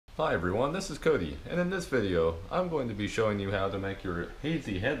Hi everyone, this is Cody, and in this video I'm going to be showing you how to make your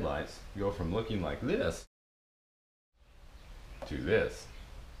hazy headlights go from looking like this to this.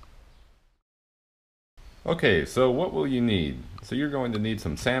 Okay, so what will you need? So you're going to need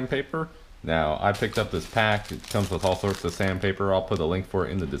some sandpaper. Now I picked up this pack, it comes with all sorts of sandpaper. I'll put a link for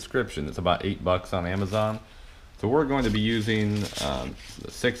it in the description. It's about $8 on Amazon. So we're going to be using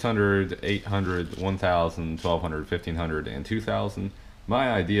 600, 800, 1000, 1200, 1500, and 2000.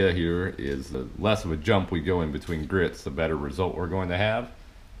 My idea here is the less of a jump we go in between grits, the better result we're going to have.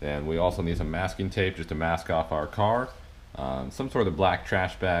 And we also need some masking tape just to mask off our car. Some sort of black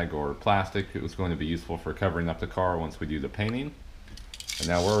trash bag or plastic. It was going to be useful for covering up the car once we do the painting. And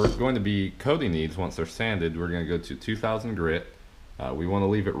now we're going to be coating these once they're sanded. We're going to go to 2000 grit. We want to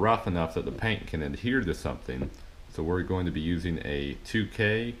leave it rough enough that the paint can adhere to something. So we're going to be using a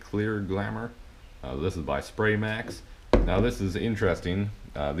 2K Clear Glamour. This is by Spray Max. Now this is interesting.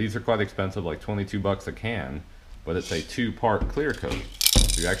 These are quite expensive, like 22 bucks a can, but it's a two-part clear coat.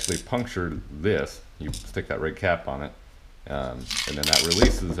 So you actually puncture this, you stick that red cap on it, and then that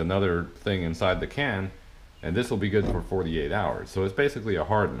releases another thing inside the can, and this will be good for 48 hours. So it's basically a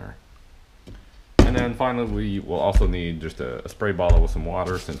hardener. And then finally we will also need just a spray bottle with some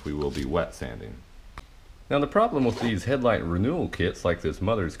water, since we will be wet sanding. Now the problem with these headlight renewal kits, like this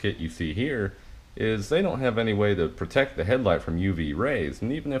mother's kit you see here, is they don't have any way to protect the headlight from UV rays, and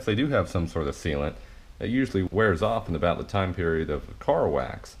even if they do have some sort of sealant, it usually wears off in about the time period of car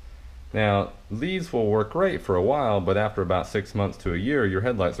wax. Now these will work great for a while, but after about 6 months to a year, your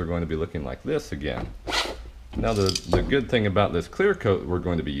headlights are going to be looking like this again. Now the good thing about this clear coat we're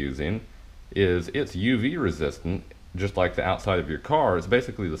going to be using is it's UV resistant, just like the outside of your car. It's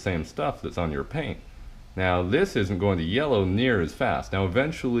basically the same stuff that's on your paint. Now this isn't going to yellow near as fast. Now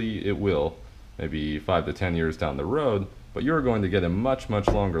eventually it will, maybe 5 to 10 years down the road, but you're going to get a much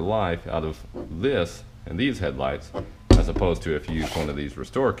longer life out of this and these headlights as opposed to if you use one of these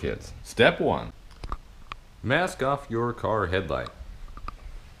restore kits. Step 1. Mask off your car headlight.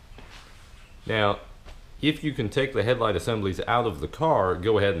 Now if you can take the headlight assemblies out of the car,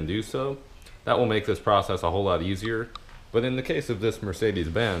 go ahead and do so. That will make this process a whole lot easier. But in the case of this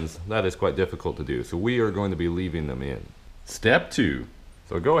Mercedes-Benz, that is quite difficult to do, so we are going to be leaving them in. Step 2.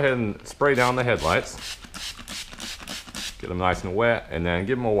 So go ahead and spray down the headlights. Get them nice and wet, and then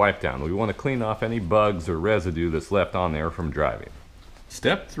give them a wipe down. We want to clean off any bugs or residue that's left on there from driving.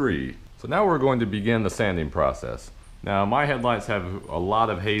 Step 3. So now we're going to begin the sanding process. Now my headlights have a lot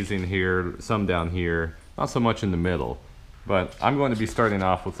of hazing here, some down here, not so much in the middle. But I'm going to be starting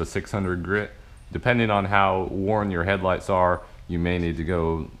off with the 600 grit. Depending on how worn your headlights are, you may need to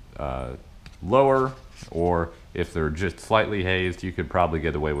go lower, or if they're just slightly hazed, you could probably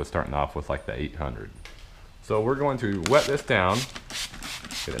get away with starting off with like the 800. So we're going to wet this down,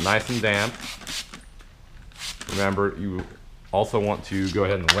 get it nice and damp. Remember, you also want to go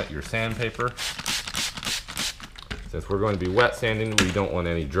ahead and wet your sandpaper. Since we're going to be wet sanding, we don't want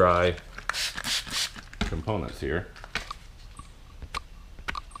any dry components here.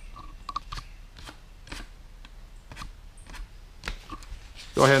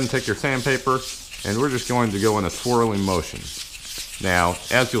 Go ahead and take your sandpaper, and we're just going to go in a swirling motion. Now,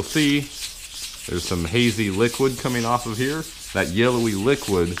 as you'll see, there's some hazy liquid coming off of here. That yellowy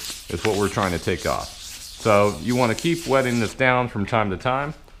liquid is what we're trying to take off. So you want to keep wetting this down from time to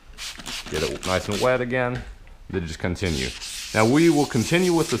time. Get it nice and wet again, then just continue. Now we will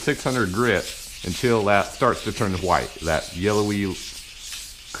continue with the 600 grit until that starts to turn white. That yellowy,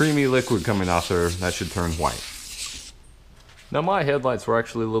 creamy liquid coming off there, that should turn white. Now my headlights were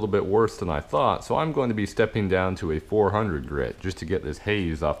actually a little bit worse than I thought, so I'm going to be stepping down to a 400 grit just to get this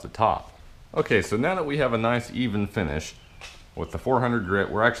haze off the top. Okay, so now that we have a nice even finish with the 400 grit,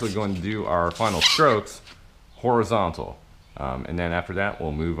 we're actually going to do our final strokes horizontal. And then after that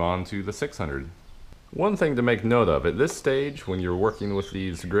we'll move on to the 600. One thing to make note of, at this stage when you're working with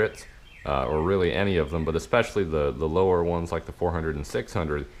these grits, or really any of them, but especially the lower ones like the 400 and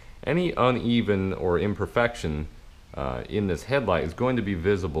 600, any uneven or imperfection in this headlight is going to be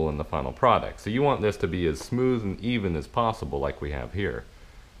visible in the final product. So you want this to be as smooth and even as possible, like we have here.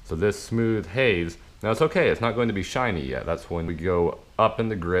 So this smooth haze, now it's okay, it's not going to be shiny yet. That's when we go up in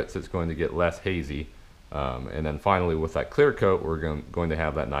the grits, it's going to get less hazy. And then finally with that clear coat, we're going to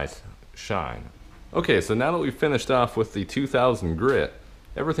have that nice shine. Okay, so now that we've finished off with the 2000 grit,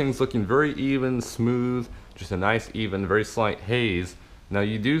 everything's looking very even, smooth, just a nice even, very slight haze. Now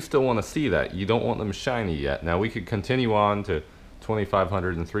you do still want to see that. You don't want them shiny yet. Now we could continue on to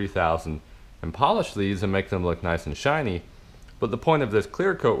 2500 and 3000 and polish these and make them look nice and shiny, but the point of this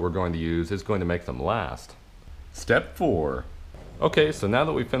clear coat we're going to use is going to make them last. Step 4. Okay, so now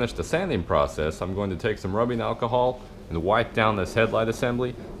that we've finished the sanding process, I'm going to take some rubbing alcohol and wipe down this headlight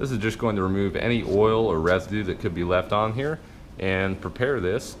assembly. This is just going to remove any oil or residue that could be left on here and prepare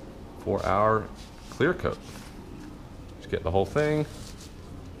this for our clear coat. Just get the whole thing.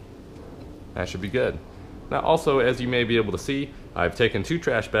 That should be good. Now also, as you may be able to see, I've taken 2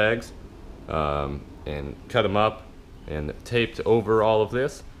 trash bags and cut them up and taped over all of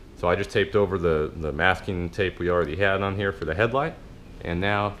this. So I just taped over the masking tape we already had on here for the headlight, and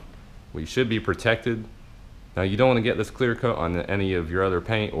now we should be protected. Now you don't want to get this clear coat on any of your other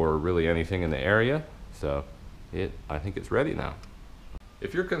paint or really anything in the area, so I think it's ready now.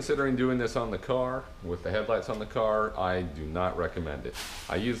 If you're considering doing this on the car, with the headlights on the car, I do not recommend it.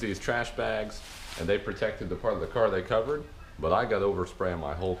 I use these trash bags and they protected the part of the car they covered, but I got overspray on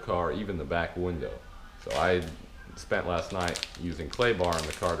my whole car, even the back window. So I spent last night using clay bar in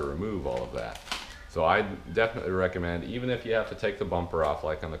the car to remove all of that. So I definitely recommend, even if you have to take the bumper off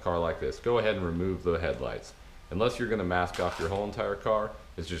like on the car like this, go ahead and remove the headlights. Unless you're going to mask off your whole entire car,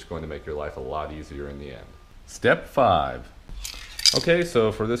 it's just going to make your life a lot easier in the end. Step 5. Okay,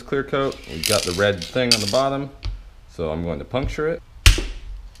 so for this clear coat, we've got the red thing on the bottom, so I'm going to puncture it.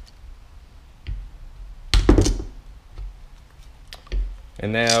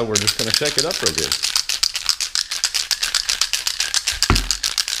 And now we're just going to check it up real good.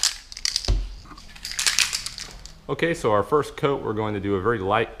 Okay, so our first coat, we're going to do a very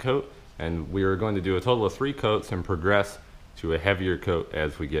light coat, and we are going to do a total of 3 coats and progress to a heavier coat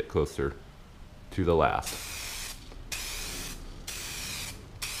as we get closer to the last.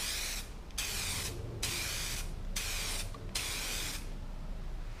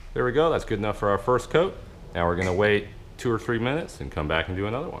 There we go, that's good enough for our first coat. Now we're going to wait 2 or 3 minutes and come back and do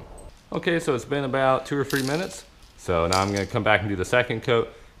another one. Okay, so it's been about 2 or 3 minutes. So now I'm going to come back and do the second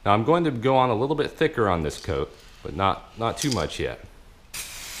coat. Now I'm going to go on a little bit thicker on this coat, but not too much yet.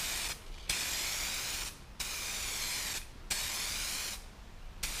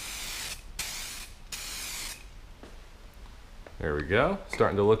 There we go,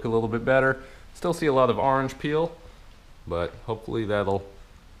 starting to look a little bit better. Still see a lot of orange peel, but hopefully that'll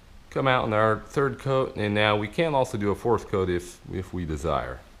come out in our third coat, and now we can also do a fourth coat if we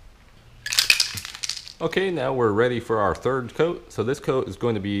desire. Okay, now we're ready for our third coat. So this coat is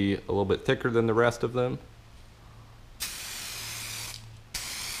going to be a little bit thicker than the rest of them.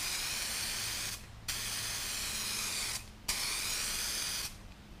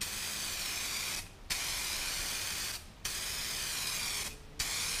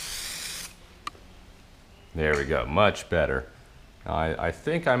 There we go, much better. I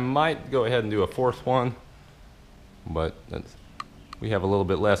think I might go ahead and do a fourth one, but we have a little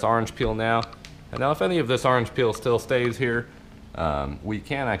bit less orange peel now. And now if any of this orange peel still stays here, we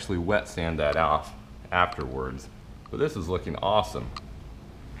can actually wet sand that off afterwards. But this is looking awesome.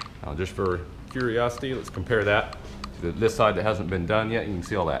 Now just for curiosity, let's compare that to this side that hasn't been done yet. You can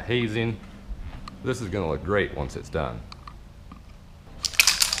see all that hazing. This is going to look great once it's done.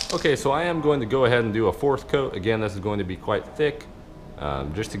 Okay, so I am going to go ahead and do a fourth coat. Again, this is going to be quite thick,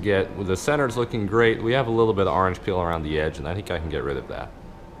 just to get, with the center's looking great. We have a little bit of orange peel around the edge, and I think I can get rid of that.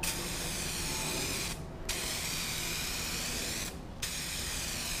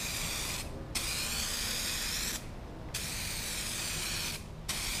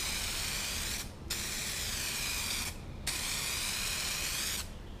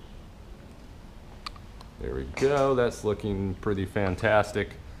 There we go, that's looking pretty fantastic.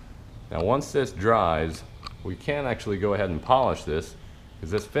 Now once this dries, we can actually go ahead and polish this, because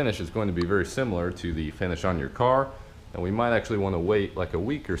this finish is going to be very similar to the finish on your car, and we might actually want to wait like a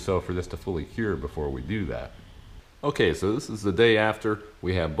week or so for this to fully cure before we do that. Okay, so this is the day after.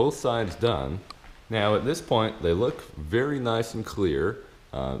 We have both sides done. Now at this point, they look very nice and clear.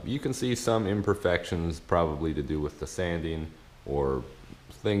 You can see some imperfections, probably to do with the sanding or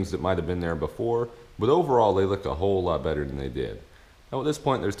things that might have been there before, but overall they look a whole lot better than they did. Now at this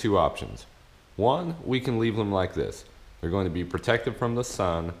point there's 2 options. One, we can leave them like this. They're going to be protected from the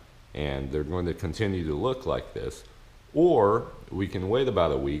sun and they're going to continue to look like this. Or we can wait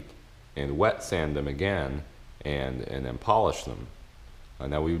about a week and wet sand them again and then polish them.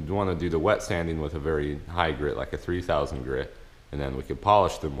 Now we would want to do the wet sanding with a very high grit, like a 3000 grit, and then we could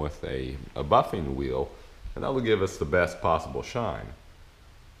polish them with a buffing wheel, and that will give us the best possible shine.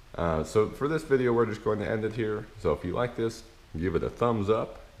 So for this video we're just going to end it here. So if you like this, give it a thumbs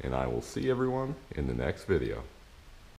up, and I will see everyone in the next video.